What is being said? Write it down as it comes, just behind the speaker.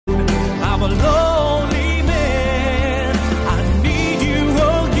I'm a lonely man. I need you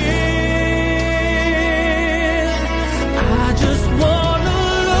again. I just wanna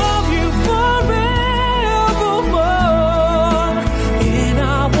love you forevermore, and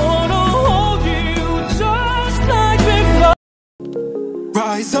I wanna hold you just like before.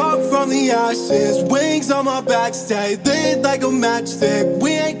 Rise up from the ashes, wings on my back, stay lit like a matchstick.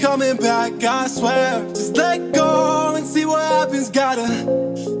 We ain't coming back, I swear. Just let go and see what happens. Gotta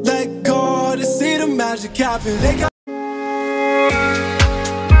let go to see the magic happen. They got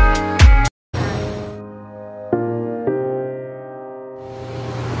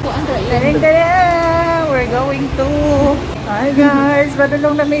we're going to hi guys,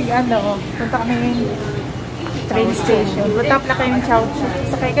 badulong lamig punta kami train station. Punta pala kayo ng Chow Chow.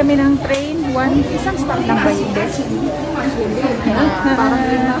 Sakay kami ng train. Isang stop lang ba yun? Parang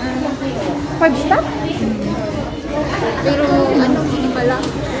 5 stop? Pero hindi pala.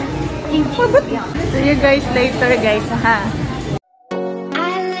 See you guys later guys, ha?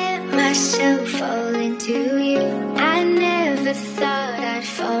 I let myself fall into you. I never thought I'd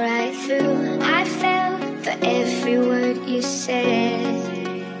fall right through. I fell for every word you said.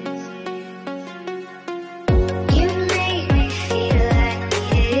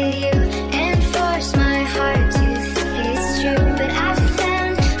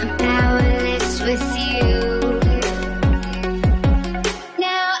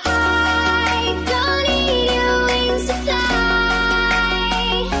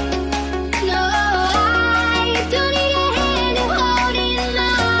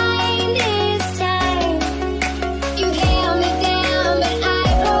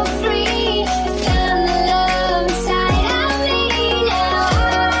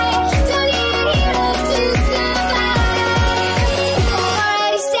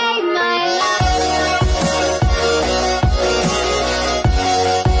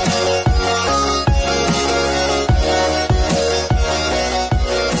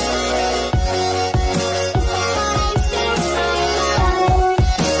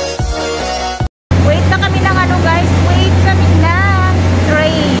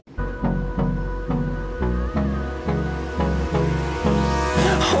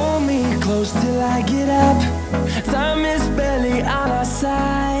 till I get up. Time is barely on our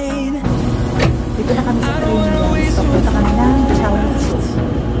side. Dito na kami sa train guys. Papunta kami ng Chow Chow.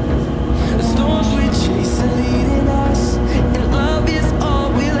 The storms we chase are leading us, and love is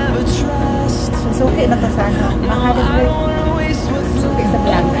all we'll ever trust. Suki na to sana. Mahalin ko. Suki sa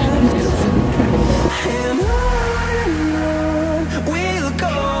vlog. And on we'll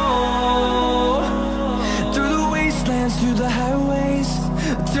go, through the wastelands, through the highways,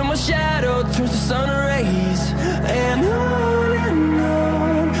 till my shadow turns to sun rays. And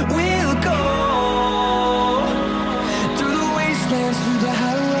on we'll go, through the wastelands, through the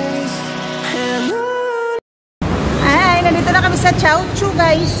highways, and on. Ay, nandito na kami sa Chow Chow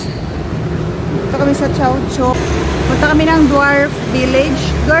guys. Dito kami sa Chow Chow. Punta kami ng Dwarf Village.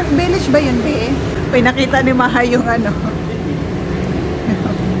 Dwarf Village ba yun, be? May nakita ni Maha yung ano.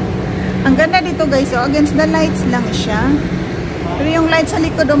 Ang ganda dito guys, oh. Against the lights lang siya. Pero yung lights sa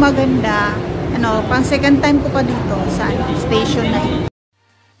likod, oh, maganda. Ano, pang second time ko pa dito sa station na yun.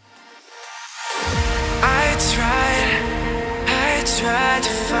 I tried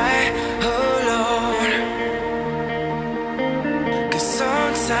to fight alone, 'cause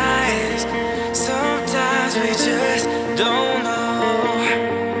sometimes we just don't know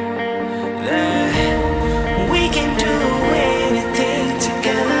that we can do anything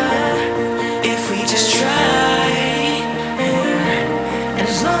together if we just try. And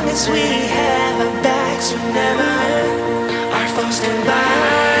as long as we have our backs, whenever our foes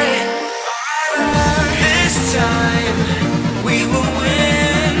combine, this time we will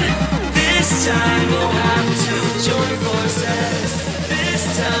win. This time we'll have to join forces. This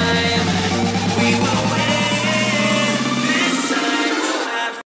time we will win. This time we'll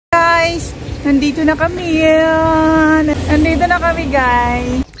have. Guys, nandito na kami yan. Nandito na kami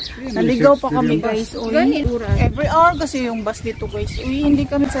guys. Naligaw pa kami guys. Uy, every hour kasi yung bus dito guys. Uy, hindi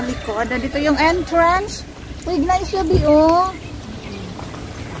kami sa likod. Dito yung entrance. Uy, nice yabi oh.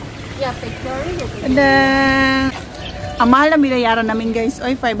 Yeah, picture. Ada. Ang mahal na binayaran namin guys.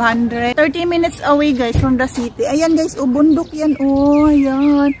 Oy, 500. 30 minutes away guys from the city. Ayan guys, oh, bundok yan. Oh,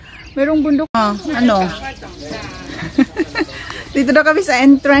 ayan. Merong bundok. Ah, ano? Dito na kami sa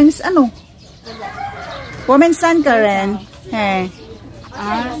entrance. Ano? Women's Sun ka rin. Eh.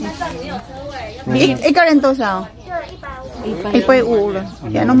 Ikaw rin to sa? Ipay ulo.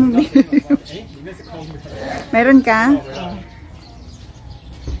 Yan ang meron ka?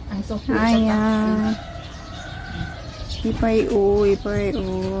 Ayan. Ipayo.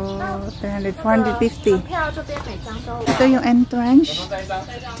 300, 450. Ito yung entrance.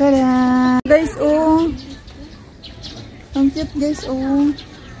 Tada! Guys, oh. Ang cute, guys, oh.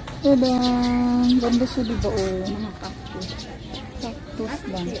 Tada! Ganda siya, diba, oh. Mga cactus. Cactus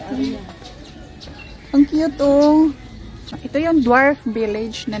lang. Ang cute, oh. Ito yung Dwarf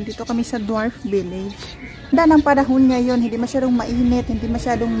Village. Nandito kami sa Dwarf Village. Ganda ng panahon ngayon. Hindi masyadong mainit. Hindi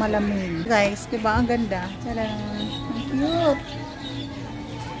masyadong malamig. Guys, diba? Ang ganda. Tada! Ang cute.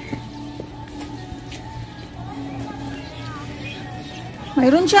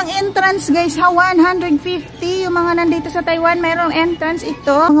 Mayroon siyang entrance, guys, ha, 150. Yung mga nandito sa Taiwan, mayroong entrance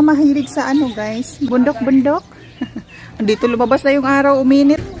ito. Mga mahilig sa ano, guys, bundok-bundok. Dito lumabas na yung araw,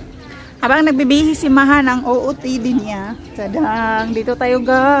 uminit. Habang nagbibihis si Maha ng OOTD niya. Tadang, dito tayo,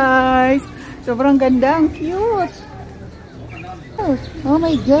 guys. Sobrang ganda, ang cute. Oh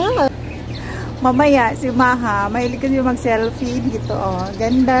my God. Mamaya, si Maha, mahilig kasi mag-selfie dito, oh.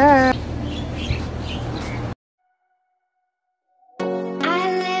 Ganda.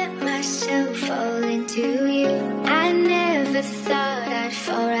 Thought I'd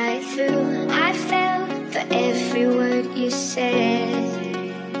fall right through. I fell for every word you said.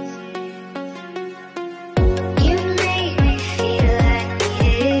 You made me feel I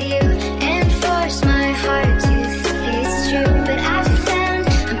needed you and forced my heart to think it's true. But I found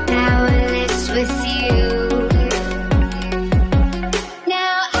I'm powerless with you.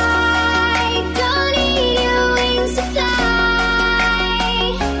 Now I don't need your wings to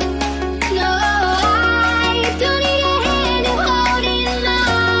fly. No, I don't need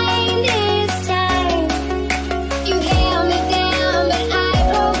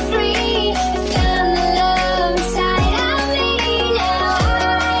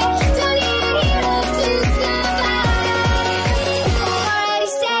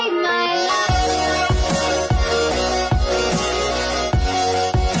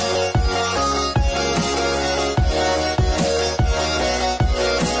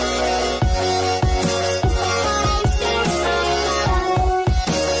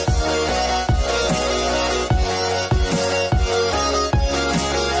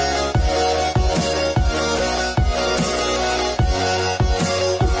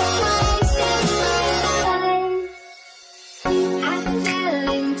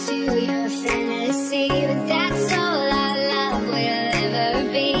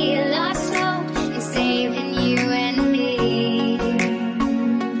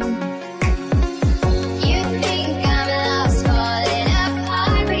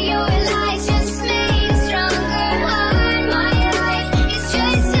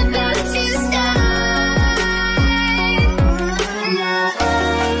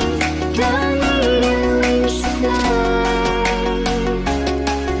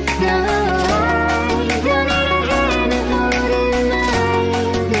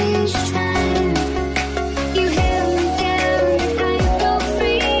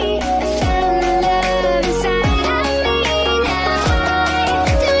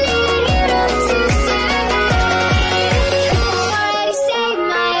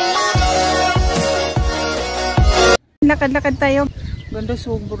lakad-lakad tayo. Ganda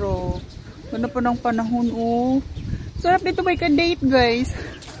sobro. Ganda pa ng panahon, oh. Sarap dito may ka-date, guys.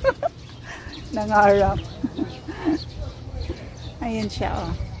 Nangarap. Ayan siya,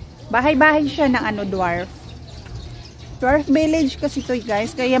 oh. Bahay-bahay siya ng ano, Dwarf. Dwarf Village kasi to,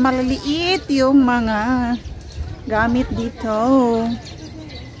 guys. Kaya maliliit yung mga gamit dito.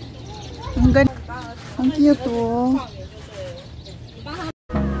 Ang ganda. Ang cute, oh.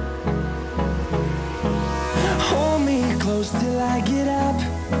 Till I get up,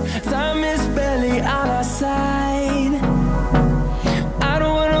 time is barely on our side. I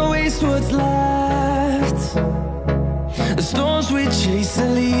don't wanna waste what's left. The storms we chase are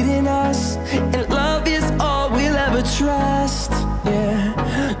leading us, and love is all we'll ever trust. Yeah,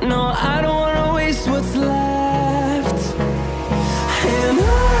 no, I don't wanna waste what's left. And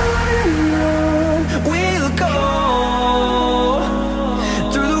on we'll go.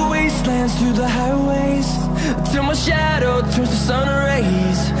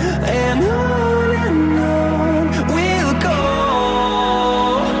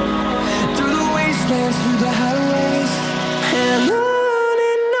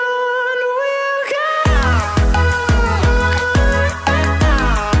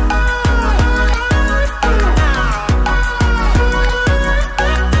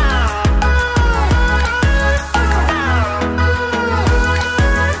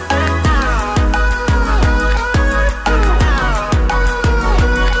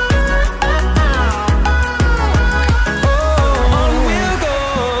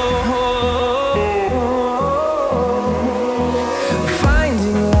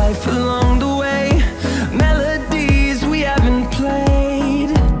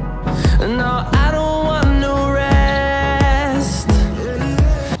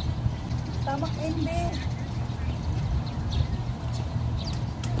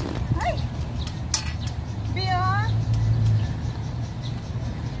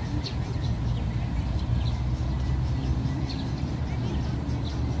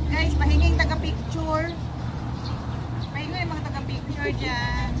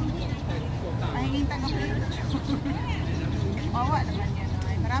 yan. Mahinging taga-picture. Bawa naman yan.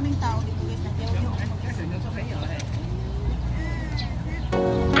 Ay, maraming tao dito guys. Nagyaw-yaw.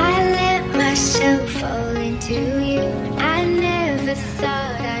 I let myself fall into you. I never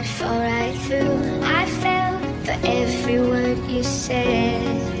thought I'd fall right through. I fell for every word you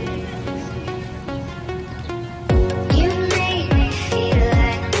said.